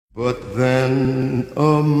But then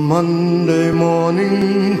a Monday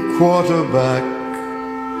morning quarterback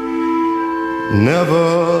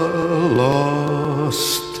never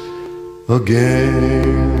lost a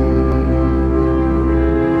game.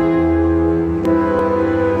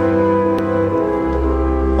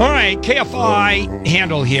 All right, KFI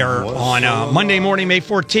Handel here on Monday morning, May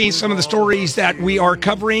 14th. Some of the stories that we are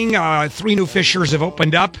covering. 3 new fissures have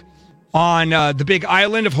opened up on the big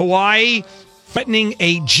island of Hawaii, threatening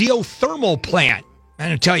a geothermal plant. I'm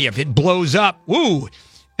going to tell you, if it blows up, woo.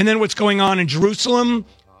 And then what's going on in Jerusalem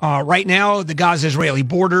right now, the Gaza-Israeli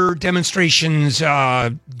border demonstrations,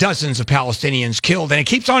 dozens of Palestinians killed, and it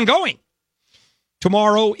keeps on going.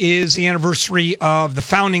 Tomorrow is the anniversary of the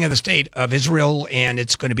founding of the State of Israel, and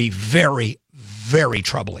it's going to be very, very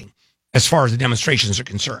troubling as far as the demonstrations are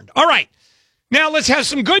concerned. All right, now let's have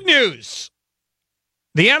some good news.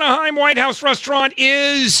 The Anaheim White House restaurant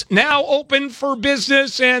is now open for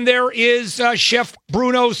business, and there is Chef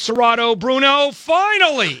Bruno Serrato. Bruno,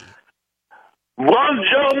 finally!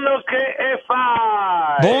 Buongiorno,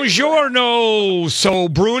 KFI! Buongiorno! So,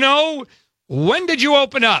 Bruno, when did you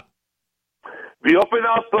open up? We opened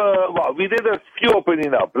up, we did a few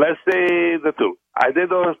opening up. Let's say the two. I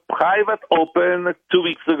did a private open 2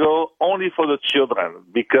 weeks ago only for the children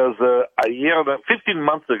because 15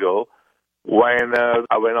 months ago, when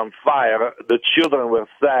I went on fire, the children were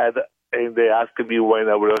sad and they asked me when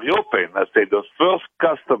I will reopen. I said the first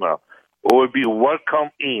customer who will be welcome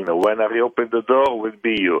in when I reopen the door will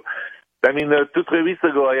be you. I mean, 2-3 weeks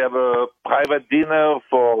ago, I have a private dinner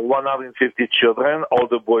for 150 children, all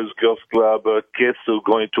the Boys Girls Club kids who are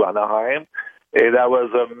going to Anaheim. And that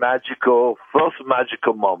was a first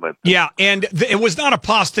magical moment. Yeah, and it was not a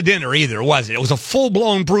pasta dinner either, was it? It was a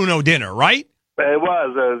full-blown Bruno dinner, right? It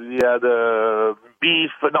was. We had the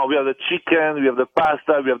beef. No, we have the chicken. We have the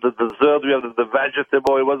pasta. We have the dessert. We have the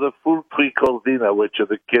vegetable. It was a full 3-course dinner, which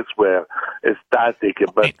the kids were ecstatic.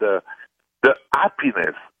 But the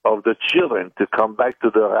happiness of the children to come back to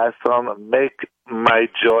the restaurant make my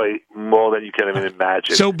joy more than you can even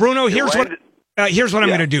imagine. So, Bruno, here's what I'm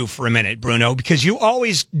going to do for a minute, Bruno, because you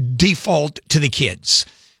always default to the kids.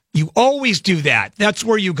 You always do that. That's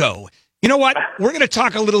where you go. You know what? We're going to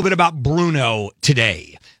talk a little bit about Bruno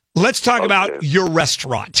today. Let's talk about your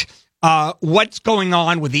restaurant. What's going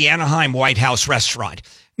on with the Anaheim White House restaurant?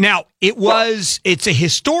 Now, it's a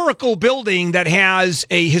historical building that has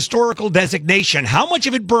a historical designation. How much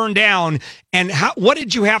of it burned down, and what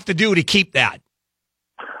did you have to do to keep that?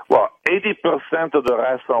 Well, 80% of the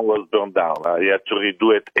restaurant was burned down. You had to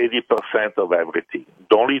redo it, 80% of everything.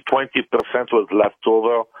 The only 20% was left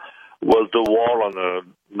over was the wall on the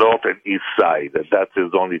north and east side. That is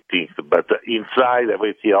the only thing. But inside,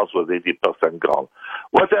 everything else was 80% gone.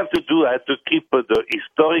 What I have to do, I have to keep the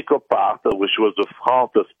historical part, which was the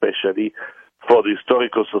front especially, for the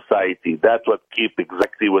Historical Society. That's what keep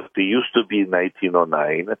exactly what they used to be in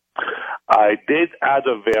 1909. I did add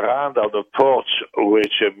a veranda on the porch,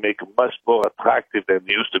 which make much more attractive than it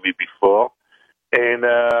used to be before. And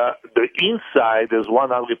the inside is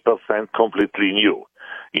 100% completely new.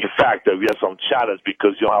 In fact, we have some challenge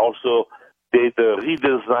because you also did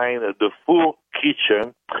redesign the full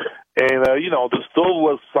kitchen. And, the stove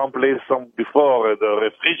was someplace before, the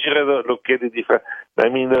refrigerator located different. I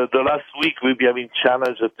mean, the last week we'll be having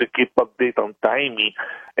challenges to keep update on timing.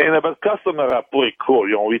 But customers are pretty cool.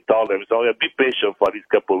 We told them, be patient for these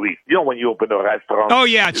couple of weeks. When you open a restaurant. Oh,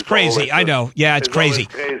 yeah, it's crazy. I know. Yeah, it's crazy.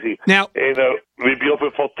 Crazy. Now, and we'll be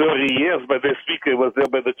open for 30 years, but this week it was there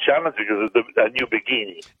by the challenge because it's a new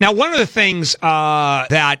beginning. Now, one of the things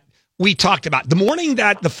that we talked about, the morning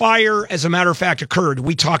that the fire, as a matter of fact, occurred,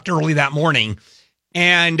 we talked early that morning,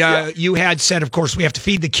 and you had said, of course, we have to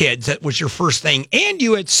feed the kids. That was your first thing. And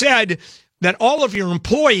you had said that all of your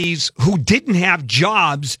employees who didn't have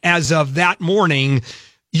jobs as of that morning,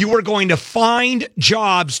 you were going to find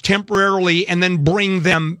jobs temporarily and then bring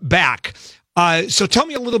them back. So tell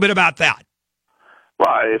me a little bit about that.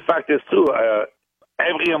 Well, in fact, it's true.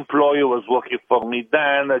 Every employee was working for me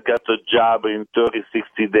then, got a job in 30,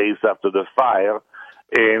 60 days after the fire.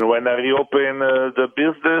 And when I reopened the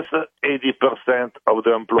business, 80% of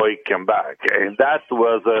the employees came back. And that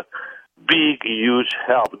was a big, huge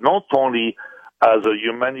help, not only as a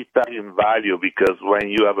humanitarian value, because when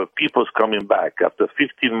you have people's coming back after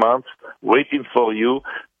 15 months waiting for you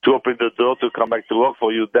to open the door to come back to work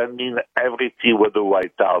for you, that means everything what the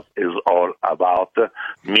White House is all about.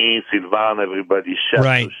 Me, Sylvain, everybody, chef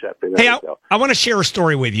right. to chef. Hey, I want to share a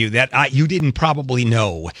story with you that you didn't probably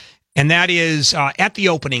know. And that is at the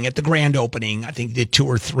opening, at the grand opening, I think you did 2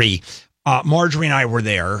 or 3, Marjorie and I were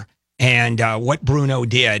there. And what Bruno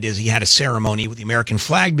did is he had a ceremony with the American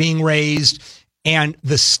flag being raised, and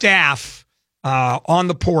the staff on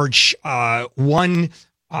the porch,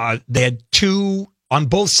 they had two on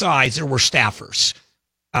both sides. There were staffers.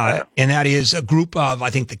 And that is a group of, I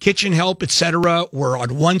think, the kitchen help, et cetera, were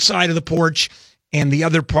on one side of the porch, and the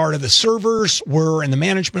other part of the servers and the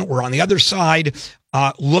management were on the other side,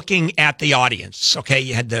 looking at the audience. Okay,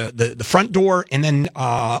 you had the front door, and then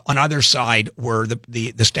on either side were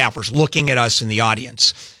the staffers looking at us in the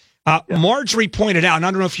audience. Marjorie pointed out, and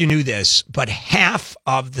I don't know if you knew this, but half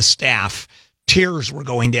of the staff, tears were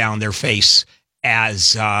going down their face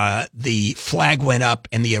as the flag went up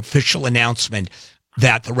and the official announcement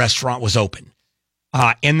that the restaurant was open.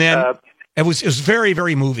 And then it was very,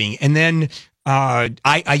 very moving. And then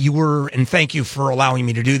and thank you for allowing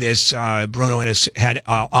me to do this. Bruno had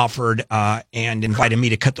offered and invited me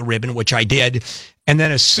to cut the ribbon, which I did. And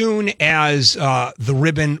then as soon as the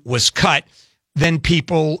ribbon was cut, then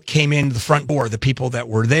people came in the front door, the people that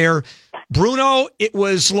were there. Bruno, it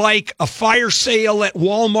was like a fire sale at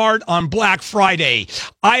Walmart on Black Friday.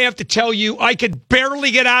 I have to tell you, I could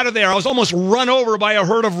barely get out of there. I was almost run over by a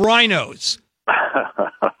herd of rhinos.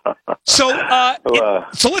 So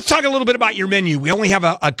let's talk a little bit about your menu. We only have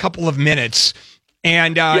a couple of minutes.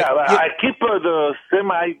 And I keep some of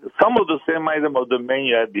the same item of the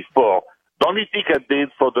menu I had before. The only thing I did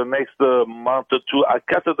for the next month or two, I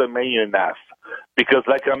cut the menu in half. Because,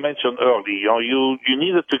 like I mentioned earlier, you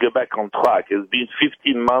needed to get back on track. It's been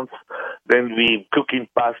 15 months. Then we cooking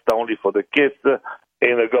pasta only for the kids,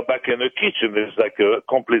 and I go back in the kitchen. It's like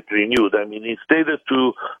completely new. I mean, instead of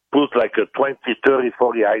to put like a 20, 30,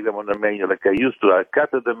 40 item on the menu like I used to, I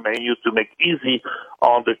cut the menu to make easy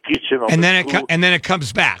on the kitchen. And then it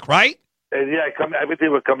comes back, right? And everything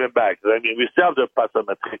was coming back. I mean, we still have the pasta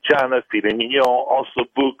matriciana, filet mignon, also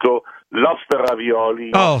buco, lobster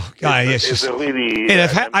ravioli. Oh, God, it's really. And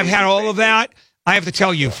I've had all of that. I have to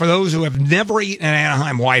tell you, for those who have never eaten at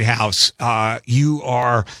Anaheim White House, you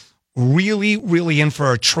are really, really in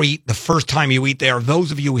for a treat the first time you eat there.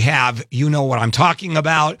 Those of you who have, you know what I'm talking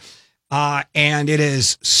about. And it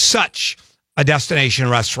is such a destination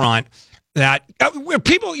restaurant that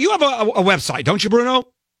people. You have a website, don't you, Bruno?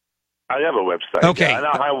 I have a website. Okay.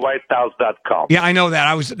 AnaheimWhitehouse.com. Yeah, I know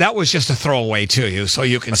that. That was just a throwaway to you, so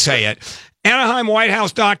you can say it.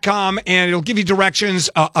 AnaheimWhitehouse.com, and it'll give you directions.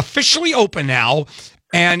 Officially open now,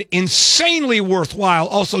 and insanely worthwhile.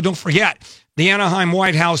 Also, don't forget, the Anaheim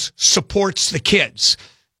White House supports the kids,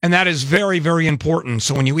 and that is very, very important.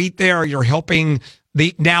 So when you eat there, you're helping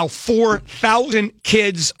the now 4,000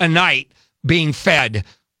 kids a night being fed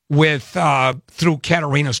with through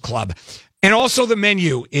Katarina's Club. And also the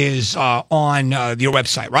menu is on your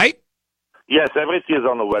website, right? Yes, everything is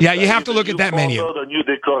on the website. Yeah, you have to look at that menu. The new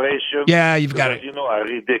decoration. Yeah, you've got it. You know, I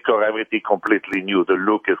redecorate everything completely new. The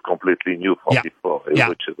look is completely new from before,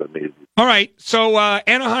 which is amazing. All right, so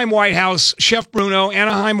Anaheim White House, Chef Bruno,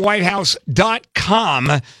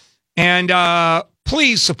 AnaheimWhitehouse.com. And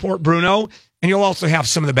please support Bruno, and you'll also have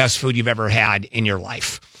some of the best food you've ever had in your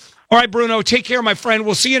life. All right, Bruno, take care, my friend.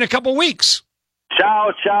 We'll see you in a couple weeks.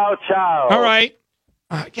 Ciao, ciao, ciao. All right.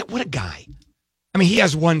 What a guy. I mean, he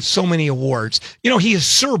has won so many awards. You know, he is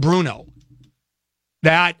Sir Bruno.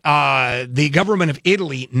 That the government of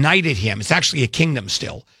Italy knighted him. It's actually a kingdom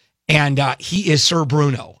still. And he is Sir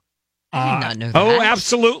Bruno. I did not know that. Oh,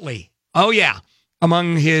 absolutely. Oh, yeah.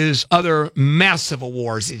 Among his other massive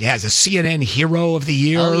awards, it has a CNN Hero of the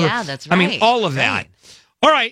Year. Oh, yeah, that's right. I mean, all of that. All right.